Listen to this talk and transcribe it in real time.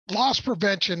Loss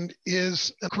prevention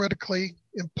is a critically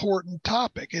important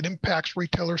topic. It impacts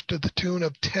retailers to the tune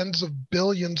of tens of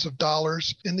billions of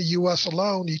dollars in the U.S.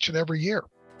 alone each and every year.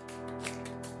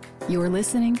 You're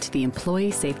listening to the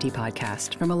Employee Safety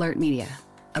Podcast from Alert Media,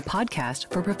 a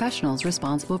podcast for professionals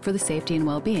responsible for the safety and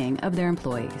well-being of their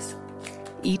employees.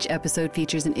 Each episode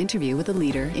features an interview with a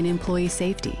leader in employee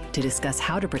safety to discuss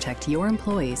how to protect your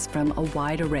employees from a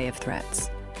wide array of threats,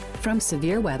 from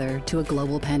severe weather to a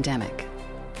global pandemic.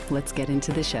 Let's get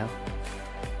into the show.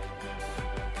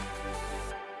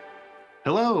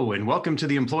 Hello, and welcome to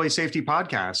the Employee Safety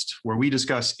Podcast, where we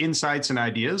discuss insights and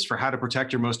ideas for how to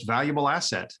protect your most valuable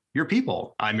asset, your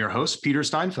people. I'm your host, Peter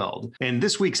Steinfeld, and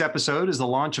this week's episode is the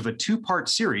launch of a two-part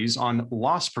series on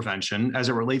loss prevention as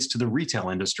it relates to the retail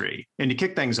industry. And to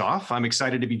kick things off, I'm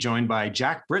excited to be joined by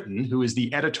Jack Britton, who is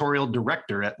the editorial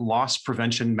director at Loss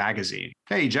Prevention Magazine.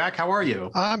 Hey, Jack, how are you?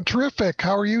 I'm terrific.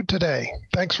 How are you today?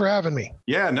 Thanks for having me.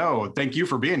 Yeah, no, thank you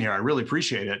for being here. I really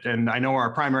appreciate it. And I know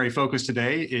our primary focus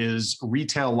today is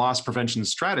retail loss prevention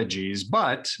strategies.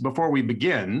 But before we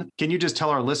begin, can you just tell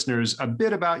our listeners a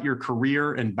bit about your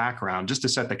career and background, just to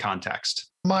set the context?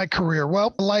 My career.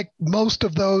 Well, like most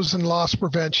of those in loss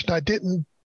prevention, I didn't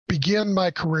begin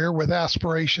my career with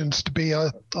aspirations to be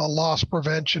a loss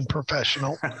prevention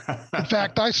professional. In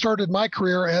fact, I started my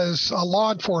career as a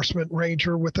law enforcement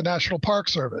ranger with the National Park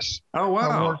Service. Oh, wow.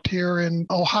 I worked here in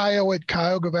Ohio at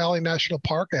Cuyahoga Valley National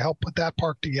Park. I helped put that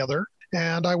park together.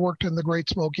 And I worked in the Great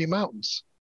Smoky Mountains.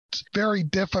 It's very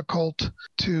difficult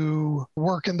to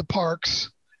work in the parks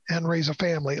and raise a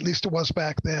family. At least it was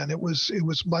back then. It was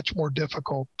much more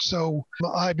difficult. So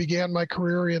I began my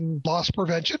career in loss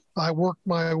prevention. I worked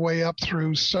my way up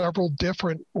through several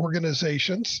different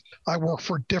organizations. I worked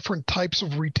for different types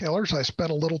of retailers. I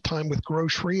spent a little time with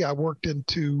grocery. I worked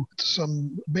into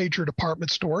some major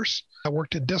department stores. I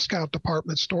worked in discount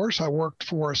department stores. I worked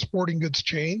for a sporting goods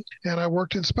chain, and I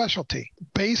worked in specialty.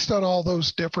 Based on all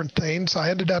those different things, I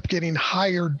ended up getting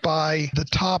hired by the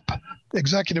top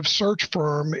executive search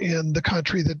firm in the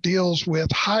country that deals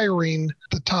with hiring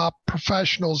the top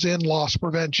professionals in loss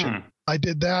prevention. I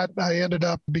did that. I ended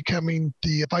up becoming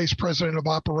the vice president of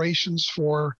operations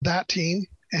for that team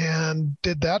and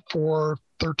did that for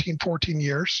 13, 14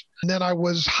 years. And then I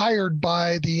was hired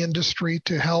by the industry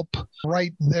to help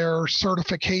write their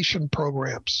certification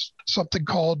programs, something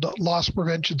called Loss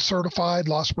Prevention Certified,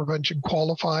 Loss Prevention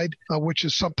Qualified, which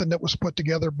is something that was put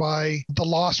together by the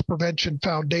Loss Prevention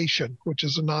Foundation, which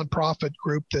is a nonprofit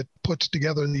group that puts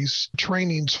together these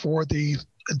trainings for the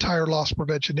entire loss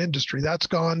prevention industry. That's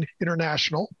gone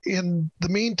international. In the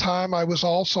meantime, I was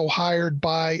also hired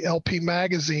by LP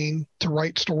Magazine to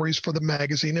write stories for the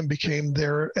magazine and became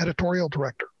their editorial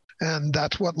director. And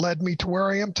that's what led me to where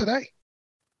I am today.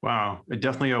 Wow,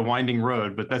 definitely a winding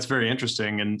road, but that's very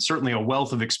interesting and certainly a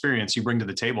wealth of experience you bring to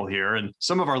the table here. And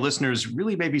some of our listeners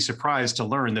really may be surprised to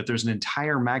learn that there's an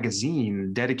entire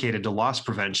magazine dedicated to loss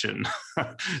prevention.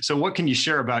 So what can you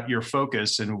share about your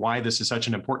focus and why this is such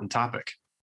an important topic?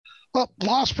 Well,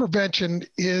 loss prevention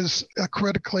is a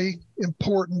critically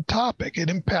important topic. It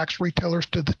impacts retailers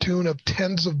to the tune of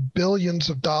tens of billions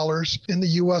of dollars in the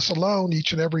U.S. alone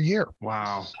each and every year.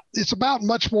 Wow. It's about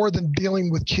much more than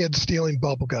dealing with kids stealing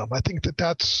bubblegum. I think that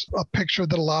that's a picture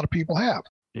that a lot of people have.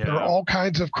 Yeah. There are all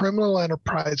kinds of criminal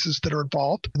enterprises that are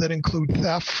involved that include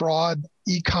theft, fraud,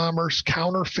 e-commerce,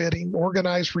 counterfeiting,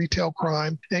 organized retail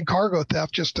crime, and cargo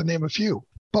theft, just to name a few.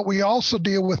 But we also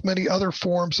deal with many other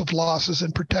forms of losses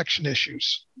and protection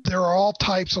issues. There are all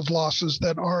types of losses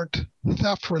that aren't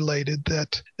theft related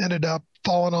that ended up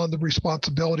falling on the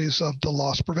responsibilities of the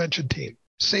loss prevention team.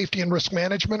 Safety and risk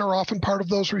management are often part of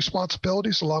those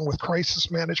responsibilities, along with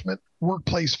crisis management,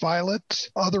 workplace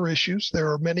violence, other issues.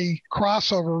 There are many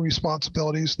crossover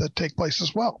responsibilities that take place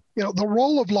as well. The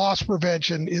role of loss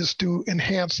prevention is to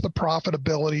enhance the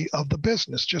profitability of the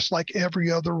business, just like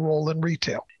every other role in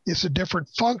retail. It's a different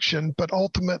function, but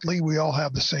ultimately we all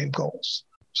have the same goals.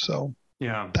 So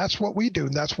that's what we do,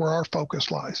 and that's where our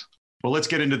focus lies. Well, let's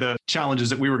get into the challenges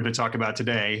that we were going to talk about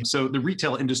today. So the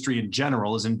retail industry in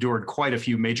general has endured quite a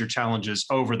few major challenges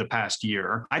over the past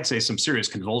year. I'd say some serious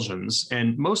convulsions,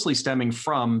 and mostly stemming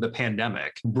from the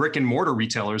pandemic. Brick and mortar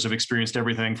retailers have experienced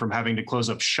everything from having to close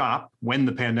up shop when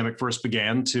the pandemic first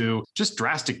began to just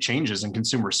drastic changes in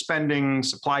consumer spending,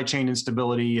 supply chain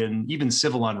instability, and even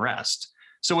civil unrest.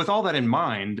 So with all that in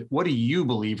mind, what do you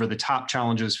believe are the top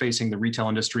challenges facing the retail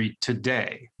industry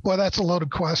today? Well, that's a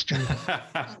loaded question.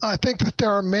 I think that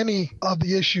there are many of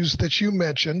the issues that you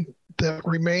mentioned that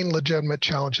remain legitimate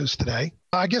challenges today.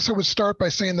 I guess I would start by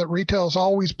saying that retail has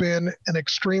always been an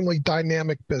extremely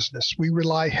dynamic business. We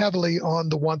rely heavily on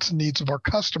the wants and needs of our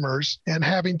customers and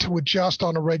having to adjust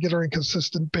on a regular and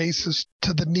consistent basis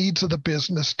to the needs of the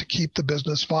business to keep the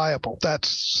business viable. That's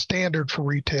standard for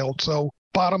retail. So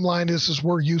bottom line is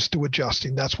we're used to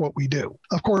adjusting. That's what we do.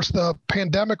 Of course, the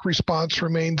pandemic response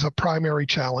remains a primary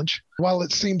challenge. While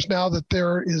it seems now that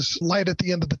there is light at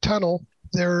the end of the tunnel,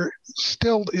 there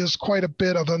still is quite a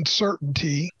bit of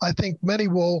uncertainty. I think many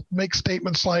will make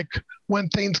statements like when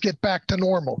things get back to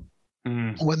normal,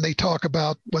 when they talk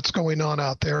about what's going on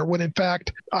out there, when in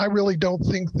fact, I really don't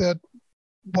think that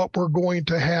what we're going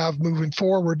to have moving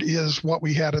forward is what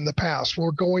we had in the past.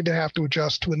 We're going to have to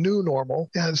adjust to a new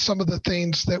normal. And some of the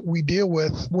things that we deal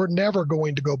with, we're never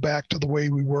going to go back to the way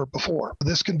we were before.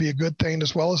 This can be a good thing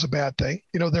as well as a bad thing.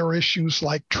 There are issues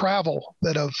like travel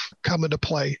that have come into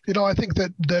play. I think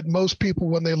that most people,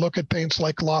 when they look at things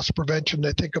like loss prevention,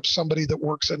 they think of somebody that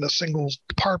works in a single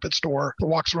department store that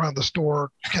walks around the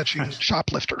store catching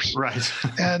shoplifters. Right.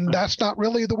 And that's not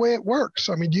really the way it works.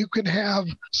 I mean, you can have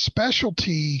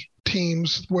specialty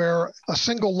teams where a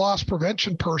single loss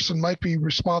prevention person might be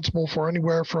responsible for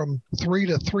anywhere from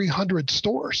 300 to 300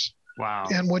 stores. Wow.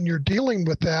 And when you're dealing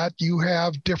with that, you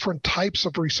have different types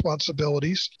of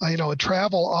responsibilities. And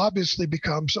travel obviously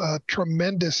becomes a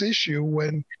tremendous issue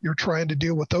when you're trying to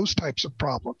deal with those types of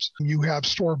problems. You have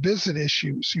store visit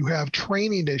issues. You have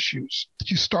training issues.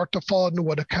 You start to fall into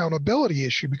an accountability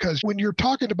issue because when you're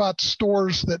talking about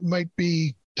stores that might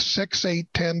be 6, 8,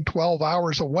 10, 12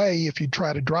 hours away, if you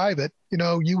try to drive it,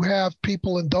 you have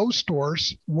people in those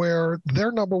stores where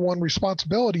their number one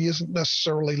responsibility isn't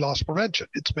necessarily loss prevention.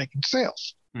 It's making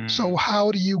sales. So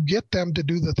how do you get them to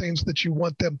do the things that you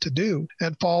want them to do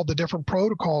and follow the different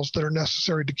protocols that are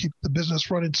necessary to keep the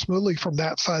business running smoothly from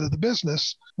that side of the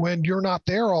business when you're not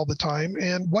there all the time?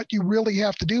 And what you really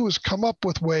have to do is come up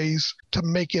with ways to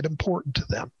make it important to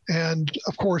them. And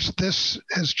of course, this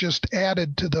has just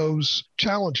added to those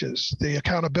challenges, the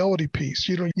accountability piece.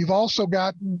 You've also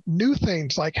got new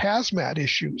things like hazmat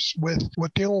issues with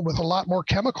dealing with a lot more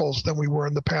chemicals than we were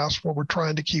in the past where we're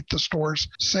trying to keep the stores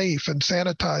safe and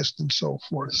sanitized and so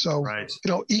forth. So, right.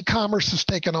 E-commerce has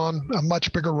taken on a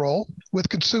much bigger role with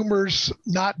consumers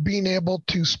not being able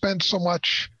to spend so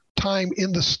much time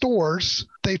in the stores.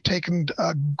 They've taken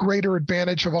a greater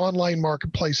advantage of online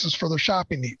marketplaces for their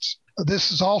shopping needs. This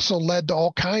has also led to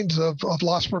all kinds of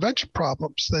loss prevention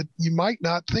problems that you might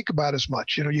not think about as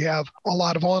much. You have a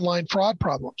lot of online fraud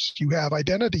problems. You have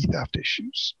identity theft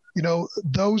issues.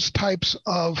 Those types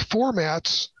of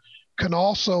formats can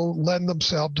also lend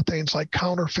themselves to things like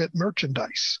counterfeit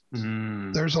merchandise.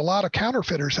 There's a lot of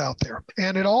counterfeiters out there.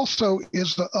 And it also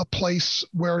is a place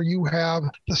where you have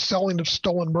the selling of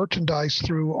stolen merchandise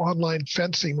through online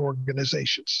fencing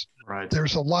organizations. Right.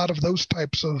 There's a lot of those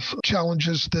types of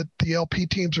challenges that the LP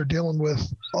teams are dealing with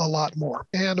a lot more.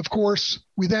 And of course,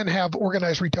 we then have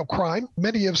organized retail crime.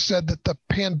 Many have said that the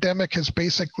pandemic has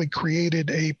basically created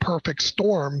a perfect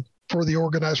storm for the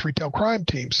organized retail crime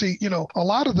team. See, a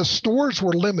lot of the stores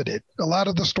were limited. A lot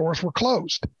of the stores were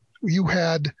closed. You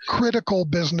had critical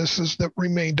businesses that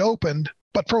remained open.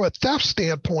 But from a theft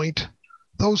standpoint,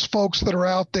 those folks that are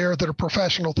out there that are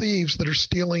professional thieves that are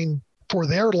stealing for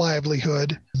their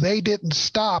livelihood, they didn't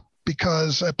stop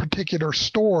because a particular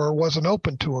store wasn't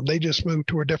open to them. They just moved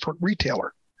to a different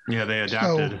retailer. Yeah, they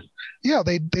adapted. So, yeah,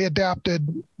 they adapted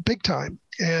big time.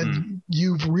 And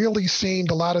you've really seen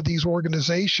a lot of these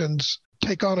organizations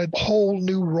take on a whole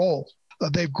new role.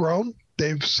 They've grown.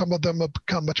 Some of them have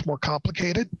become much more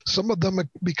complicated. Some of them have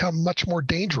become much more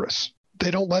dangerous.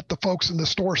 They don't let the folks in the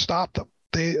store stop them.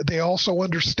 They also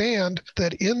understand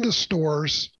that in the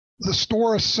stores, the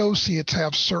store associates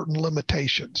have certain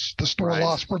limitations. The store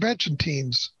loss prevention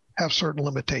teams have certain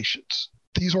limitations.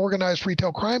 These organized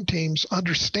retail crime teams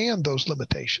understand those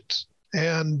limitations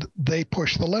and they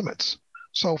push the limits.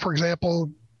 So, for example,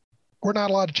 we're not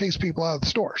allowed to chase people out of the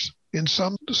stores. In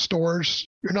some stores,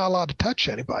 you're not allowed to touch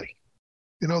anybody.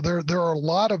 There are a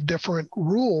lot of different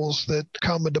rules that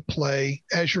come into play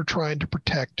as you're trying to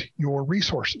protect your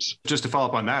resources. Just to follow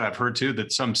up on that, I've heard too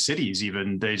that some cities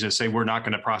they just say we're not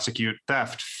going to prosecute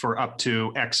theft for up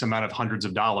to X amount of hundreds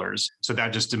of dollars. So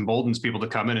that just emboldens people to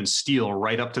come in and steal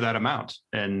right up to that amount.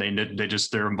 And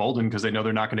they're emboldened because they know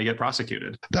they're not going to get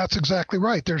prosecuted. That's exactly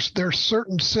right. There's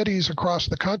certain cities across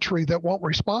the country that won't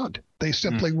respond. They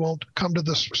simply won't come to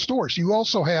the stores. You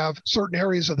also have certain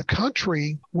areas of the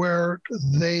country where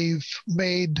they've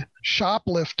made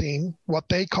shoplifting, what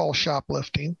they call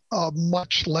shoplifting, a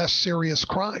much less serious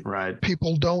crime. Right.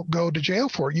 People don't go to jail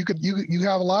for it. You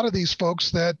have a lot of these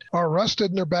folks that are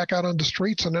arrested and they're back out on the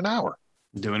streets in an hour.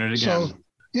 Doing it again. So,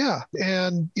 yeah.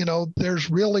 And, there's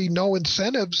really no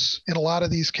incentives in a lot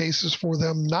of these cases for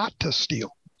them not to steal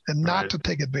and not to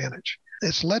take advantage.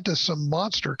 It's led to some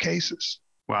monster cases.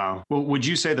 Wow. Well, would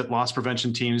you say that loss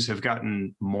prevention teams have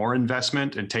gotten more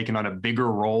investment and taken on a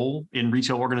bigger role in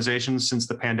retail organizations since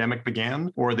the pandemic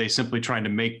began? Or are they simply trying to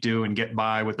make do and get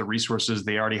by with the resources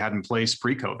they already had in place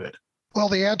pre-COVID? Well,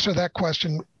 the answer to that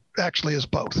question actually is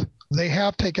both. They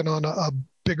have taken on a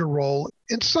bigger role.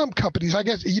 In some companies, I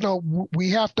guess, we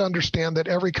have to understand that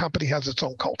every company has its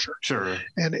own culture. Sure.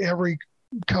 And every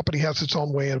company has its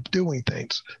own way of doing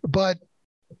things. But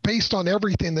based on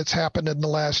everything that's happened in the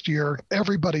last year,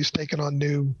 everybody's taken on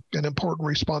new and important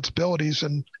responsibilities,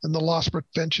 and the loss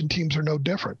prevention teams are no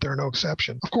different. They're no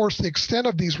exception. Of course, the extent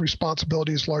of these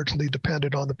responsibilities largely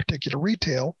depended on the particular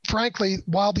retail. Frankly,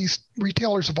 while these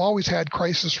retailers have always had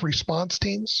crisis response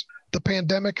teams, the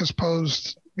pandemic has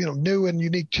posed, new and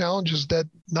unique challenges that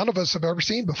none of us have ever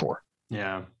seen before.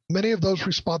 Yeah. Many of those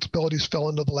responsibilities fell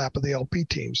into the lap of the LP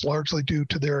teams, largely due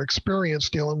to their experience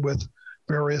dealing with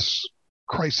various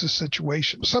crisis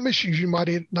situations. Some issues you might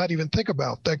not even think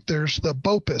about. Like there's the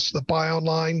BOPIS, the buy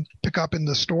online, pick up in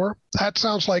the store. That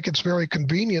sounds like it's very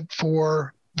convenient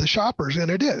for the shoppers,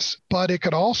 and it is. But it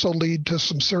could also lead to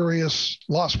some serious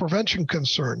loss prevention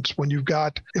concerns when you've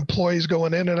got employees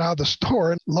going in and out of the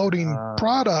store and loading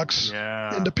products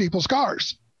into people's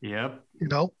cars. Yep.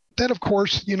 Then, of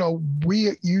course,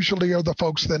 we usually are the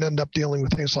folks that end up dealing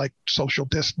with things like social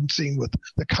distancing, with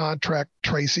the contract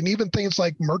tracing, even things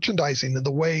like merchandising, and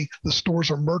the way the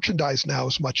stores are merchandised now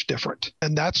is much different.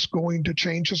 And that's going to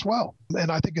change as well.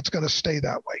 And I think it's going to stay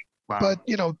that way. Wow. But,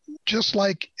 just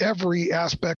like every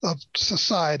aspect of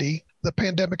society, the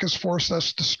pandemic has forced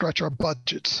us to stretch our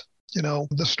budgets.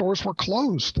 The stores were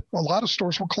closed. A lot of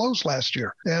stores were closed last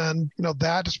year. And,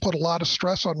 that has put a lot of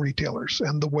stress on retailers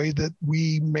and the way that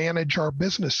we manage our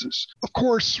businesses. Of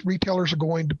course, retailers are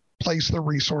going to place their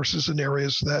resources in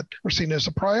areas that are seen as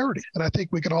a priority. And I think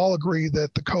we can all agree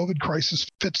that the COVID crisis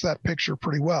fits that picture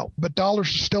pretty well. But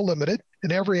dollars are still limited,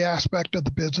 and every aspect of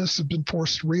the business has been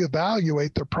forced to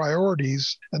reevaluate their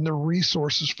priorities and their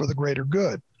resources for the greater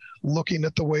good, looking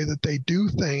at the way that they do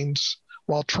things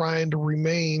while trying to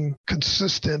remain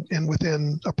consistent and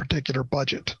within a particular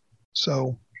budget.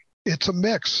 So it's a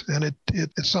mix, and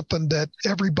it's something that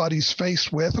everybody's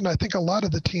faced with. And I think a lot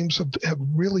of the teams have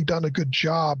really done a good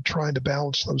job trying to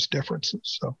balance those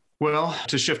differences. So. Well,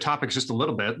 to shift topics just a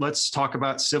little bit, let's talk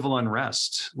about civil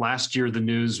unrest. Last year, the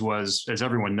news was, as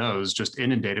everyone knows, just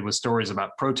inundated with stories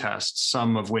about protests,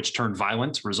 some of which turned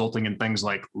violent, resulting in things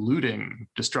like looting,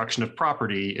 destruction of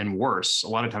property, and worse, a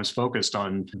lot of times focused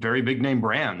on very big name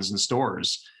brands and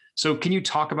stores. So can you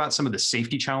talk about some of the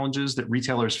safety challenges that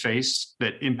retailers face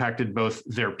that impacted both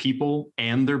their people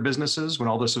and their businesses when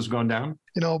all this was going down?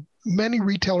 Many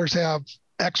retailers have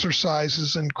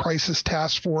exercises and crisis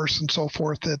task force and so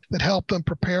forth that help them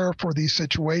prepare for these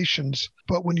situations.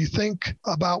 But when you think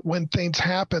about when things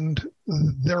happened,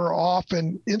 there are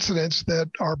often incidents that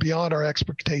are beyond our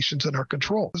expectations and our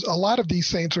control. A lot of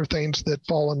these things are things that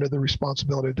fall under the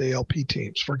responsibility of the LP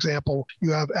teams. For example,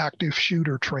 you have active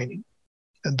shooter training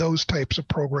and those types of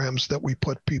programs that we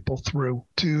put people through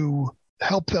to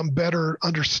help them better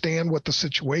understand what the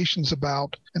situation's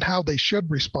about and how they should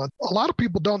respond. A lot of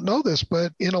people don't know this,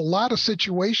 but in a lot of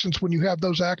situations, when you have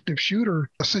those active shooter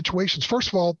situations, first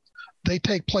of all, they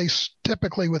take place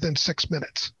typically within 6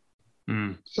 minutes.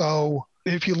 So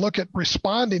if you look at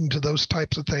responding to those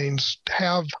types of things,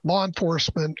 have law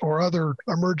enforcement or other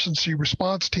emergency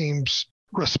response teams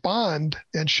respond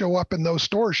and show up in those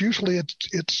stores. Usually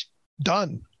it's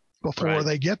done before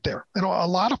they get there. And a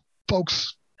lot of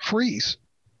folks freeze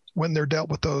when they're dealt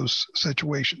with those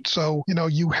situations. So,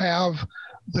 you have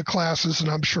the classes, and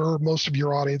I'm sure most of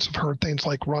your audience have heard things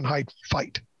like run, hide,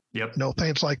 fight. Yep.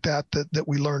 Things like that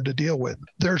we learn to deal with.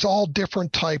 There's all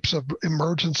different types of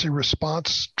emergency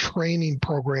response training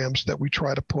programs that we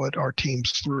try to put our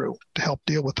teams through to help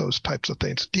deal with those types of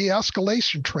things.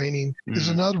 De-escalation training is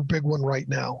another big one right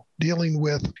now, dealing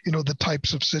with, the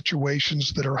types of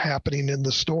situations that are happening in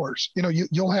the stores.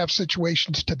 You'll have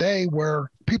situations today where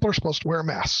people are supposed to wear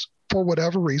masks. For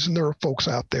whatever reason, there are folks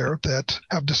out there that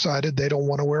have decided they don't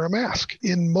want to wear a mask.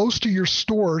 In most of your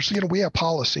stores, we have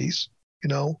policies,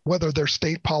 whether they're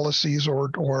state policies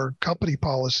or company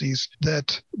policies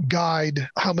that guide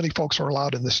how many folks are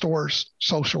allowed in the stores,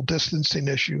 social distancing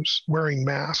issues, wearing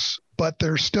masks. But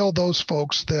there's still those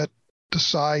folks that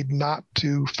decide not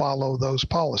to follow those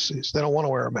policies. They don't want to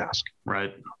wear a mask.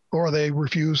 Right. Or they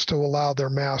refuse to allow their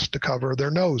mask to cover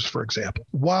their nose, for example.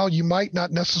 While you might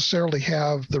not necessarily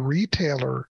have the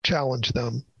retailer challenge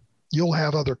them, you'll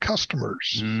have other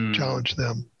customers challenge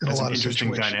them in a lot of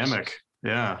situations. That's an interesting dynamic.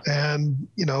 Yeah. And,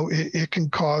 it can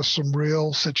cause some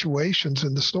real situations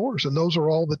in the stores. And those are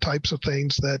all the types of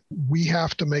things that we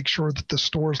have to make sure that the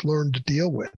stores learn to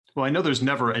deal with. Well, I know there's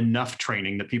never enough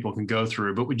training that people can go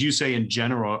through, but would you say in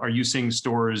general, are you seeing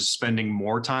stores spending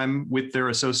more time with their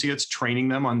associates, training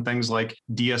them on things like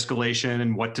de-escalation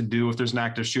and what to do if there's an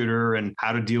active shooter and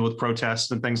how to deal with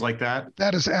protests and things like that?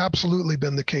 That has absolutely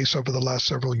been the case over the last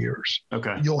several years.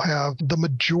 Okay. You'll have the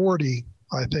majority,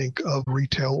 I think, of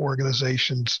retail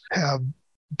organizations have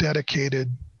dedicated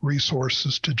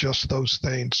resources to just those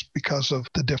things because of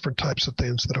the different types of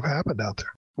things that have happened out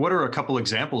there. What are a couple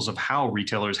examples of how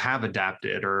retailers have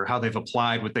adapted or how they've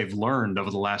applied what they've learned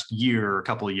over the last year or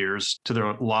couple of years to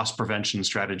their loss prevention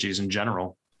strategies in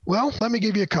general? Well, let me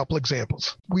give you a couple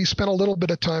examples. We spent a little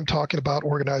bit of time talking about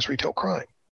organized retail crime.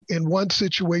 In one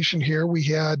situation here, we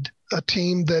had a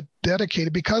team that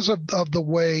dedicated, because of the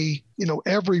way,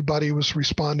 everybody was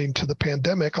responding to the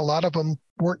pandemic, a lot of them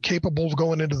weren't capable of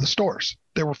going into the stores.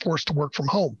 They were forced to work from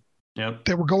home. Yep.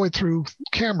 They were going through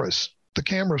the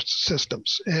camera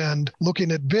systems and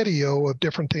looking at video of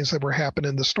different things that were happening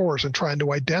in the stores and trying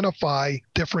to identify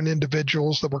different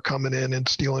individuals that were coming in and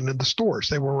stealing in the stores.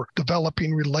 They were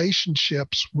developing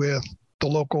relationships with the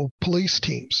local police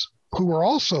teams who were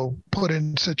also put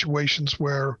in situations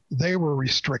where they were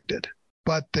restricted,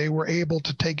 but they were able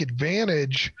to take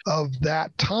advantage of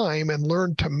that time and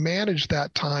learn to manage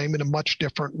that time in a much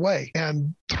different way.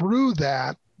 And through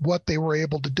that, what they were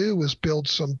able to do is build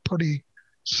some pretty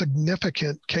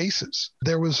significant cases.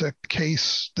 There was a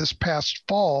case this past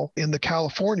fall in the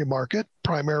California market,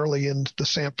 primarily in the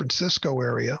San Francisco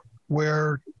area,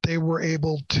 where they were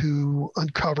able to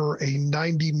uncover a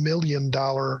 $90 million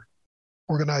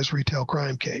organized retail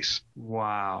crime case.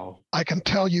 Wow. I can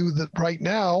tell you that right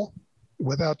now,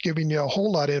 without giving you a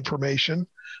whole lot of information,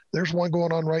 there's one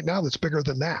going on right now that's bigger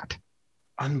than that.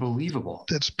 Unbelievable.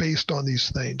 That's based on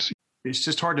these things. It's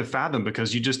just hard to fathom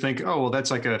because you just think, oh, well,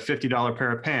 that's like a $50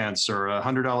 pair of pants or a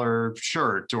 $100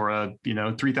 shirt or a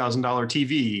 $3,000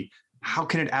 TV. How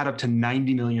can it add up to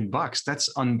 90 million bucks? That's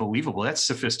unbelievable. That's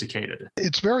sophisticated.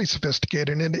 It's very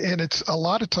sophisticated. And it's a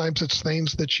lot of times it's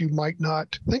things that you might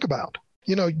not think about.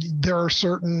 There are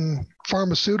certain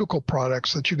pharmaceutical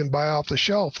products that you can buy off the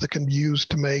shelf that can be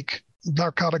used to make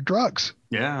narcotic drugs.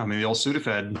 Yeah, I mean the old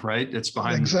Sudafed, right? It's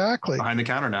behind the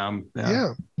counter now.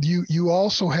 Yeah. You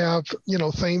also have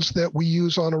things that we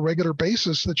use on a regular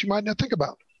basis that you might not think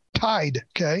about. Tide,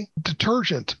 okay,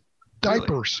 detergent,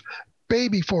 diapers,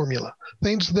 baby formula,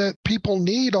 things that people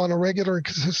need on a regular and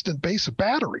consistent basis.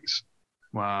 Batteries.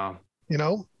 Wow.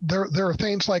 There are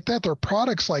things like that. There are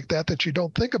products like that you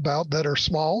don't think about that are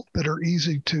small, that are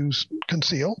easy to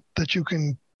conceal, that you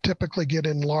can typically get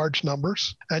in large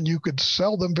numbers, and you could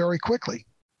sell them very quickly.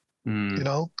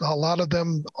 A lot of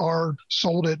them are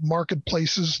sold at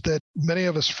marketplaces that many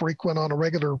of us frequent on a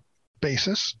regular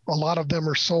basis. A lot of them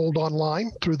are sold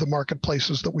online through the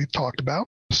marketplaces that we've talked about.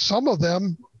 Some of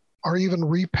them are even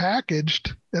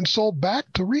repackaged and sold back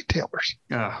to retailers.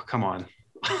 Oh, come on.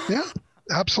 Yeah,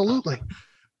 absolutely.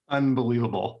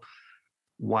 Unbelievable.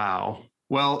 Wow.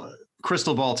 Well,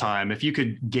 crystal ball time, if you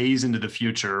could gaze into the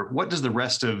future, what does the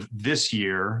rest of this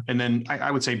year, and then I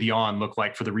would say beyond, look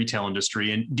like for the retail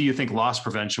industry? And do you think loss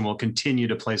prevention will continue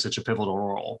to play such a pivotal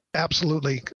role?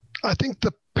 Absolutely. I think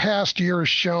the past year has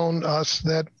shown us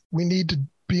that we need to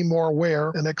be more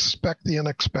aware and expect the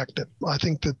unexpected. I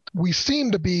think that we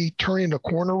seem to be turning a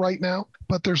corner right now,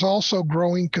 but there's also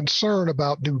growing concern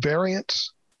about new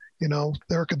variants.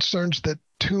 There are concerns that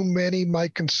too many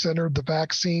might consider the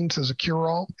vaccines as a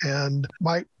cure-all and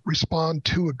might respond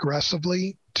too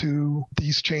aggressively to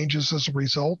these changes as a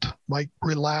result, might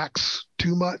relax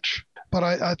too much. But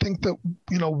I think that,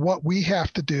 what we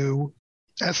have to do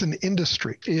as an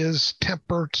industry is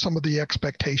temper some of the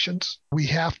expectations. We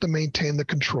have to maintain the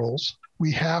controls.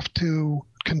 We have to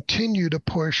continue to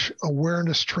push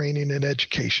awareness training and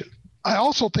education. I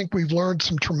also think we've learned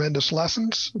some tremendous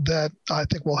lessons that I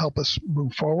think will help us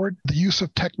move forward. The use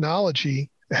of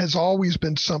technology has always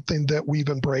been something that we've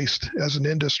embraced as an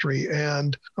industry.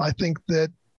 And I think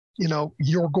that,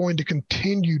 you're going to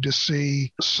continue to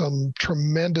see some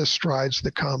tremendous strides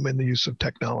that come in the use of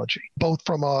technology, both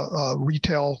from a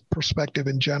retail perspective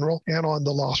in general and on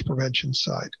the loss prevention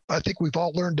side. I think we've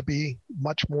all learned to be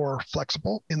much more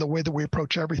flexible in the way that we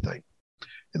approach everything.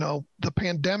 The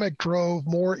pandemic drove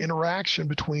more interaction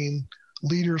between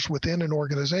leaders within an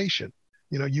organization.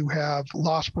 You have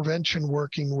loss prevention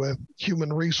working with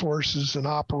human resources and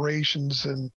operations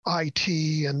and IT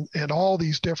and all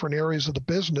these different areas of the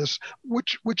business,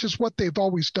 which is what they've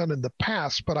always done in the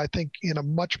past. But I think in a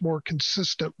much more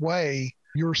consistent way,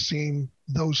 you're seeing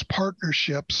those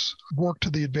partnerships work to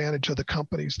the advantage of the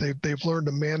companies. They've learned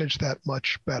to manage that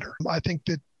much better. I think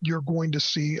that you're going to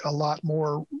see a lot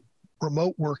more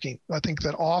remote working. I think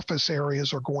that office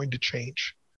areas are going to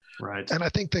change. Right. And I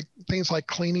think that things like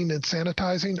cleaning and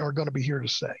sanitizing are going to be here to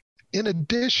stay. In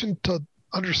addition to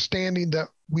understanding that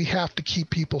we have to keep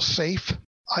people safe,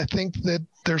 I think that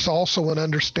there's also an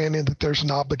understanding that there's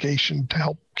an obligation to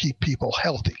help keep people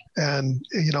healthy. And,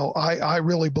 I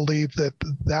really believe that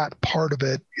part of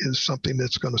it is something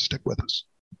that's going to stick with us.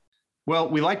 Well,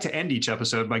 we like to end each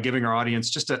episode by giving our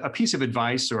audience just a piece of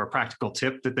advice or a practical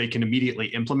tip that they can immediately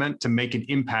implement to make an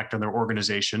impact on their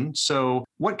organization. So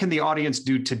what can the audience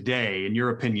do today, in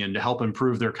your opinion, to help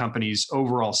improve their company's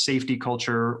overall safety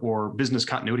culture or business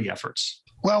continuity efforts?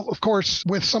 Well, of course,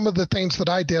 with some of the things that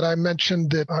I did, I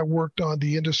mentioned that I worked on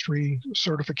the industry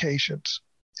certifications.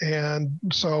 And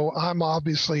so I'm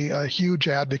obviously a huge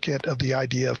advocate of the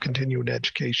idea of continuing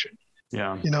education.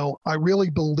 Yeah. I really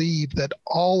believe that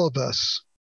all of us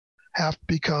have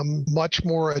become much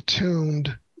more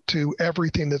attuned to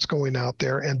everything that's going out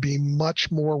there and be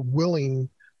much more willing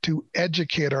to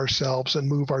educate ourselves and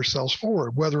move ourselves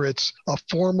forward, whether it's a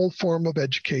formal form of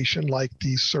education like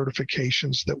these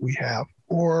certifications that we have,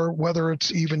 or whether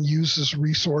it's even uses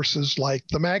resources like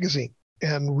the magazine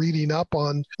and reading up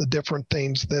on the different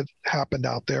things that happened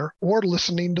out there, or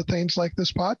listening to things like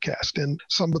this podcast and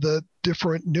some of the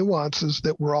different nuances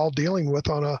that we're all dealing with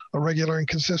on a regular and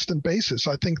consistent basis.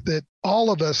 I think that all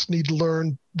of us need to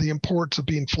learn the importance of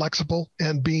being flexible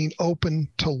and being open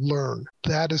to learn.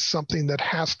 That is something that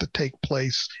has to take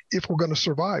place if we're going to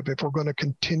survive, if we're going to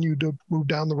continue to move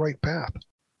down the right path.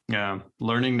 Yeah,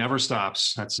 learning never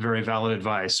stops. That's very valid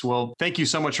advice. Well, thank you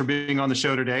so much for being on the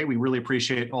show today. We really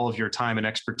appreciate all of your time and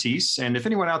expertise. And if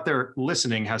anyone out there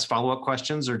listening has follow-up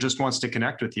questions or just wants to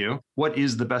connect with you, what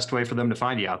is the best way for them to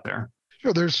find you out there?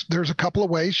 Sure. There's a couple of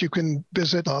ways. You can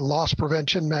visit Loss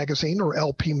Prevention Magazine or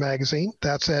LP Magazine.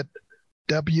 That's at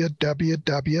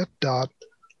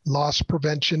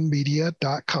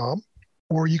www.losspreventionmedia.com.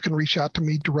 Or you can reach out to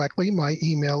me directly. My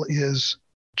email is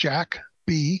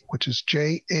JACB, which is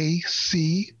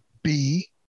JACB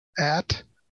at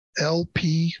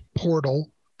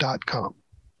lpportal.com.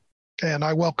 And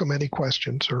I welcome any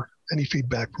questions or any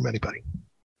feedback from anybody.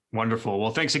 Wonderful.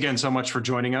 Well, thanks again so much for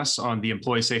joining us on the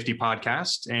Employee Safety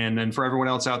Podcast. And then for everyone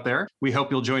else out there, we hope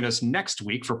you'll join us next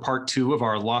week for part 2 of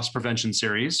our loss prevention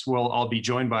series. I'll be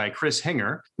joined by Chris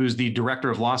Hinger, who's the Director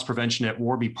of Loss Prevention at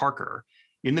Warby Parker.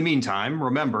 In the meantime,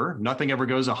 remember, nothing ever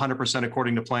goes 100%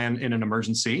 according to plan in an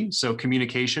emergency, so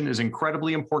communication is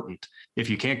incredibly important. If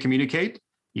you can't communicate,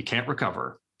 you can't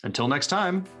recover. Until next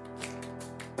time.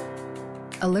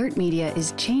 Alert Media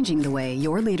is changing the way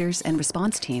your leaders and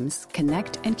response teams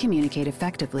connect and communicate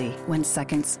effectively when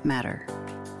seconds matter.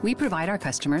 We provide our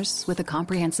customers with a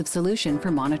comprehensive solution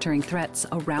for monitoring threats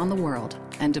around the world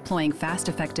and deploying fast,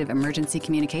 effective emergency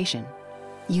communication.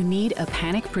 You need a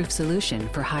panic-proof solution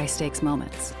for high-stakes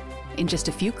moments. In just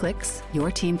a few clicks,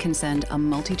 your team can send a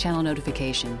multi-channel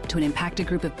notification to an impacted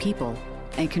group of people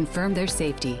and confirm their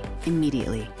safety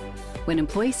immediately. When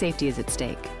employee safety is at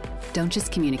stake, don't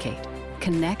just communicate.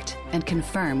 Connect and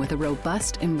confirm with a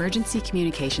robust emergency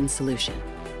communication solution.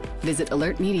 Visit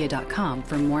alertmedia.com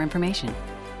for more information.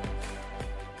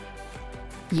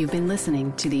 You've been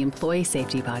listening to the Employee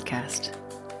Safety Podcast.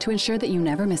 To ensure that you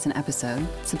never miss an episode,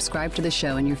 subscribe to the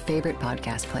show in your favorite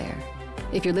podcast player.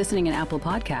 If you're listening in Apple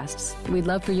Podcasts, we'd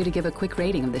love for you to give a quick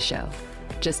rating of the show.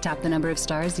 Just tap the number of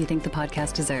stars you think the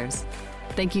podcast deserves.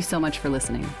 Thank you so much for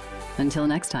listening. Until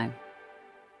next time.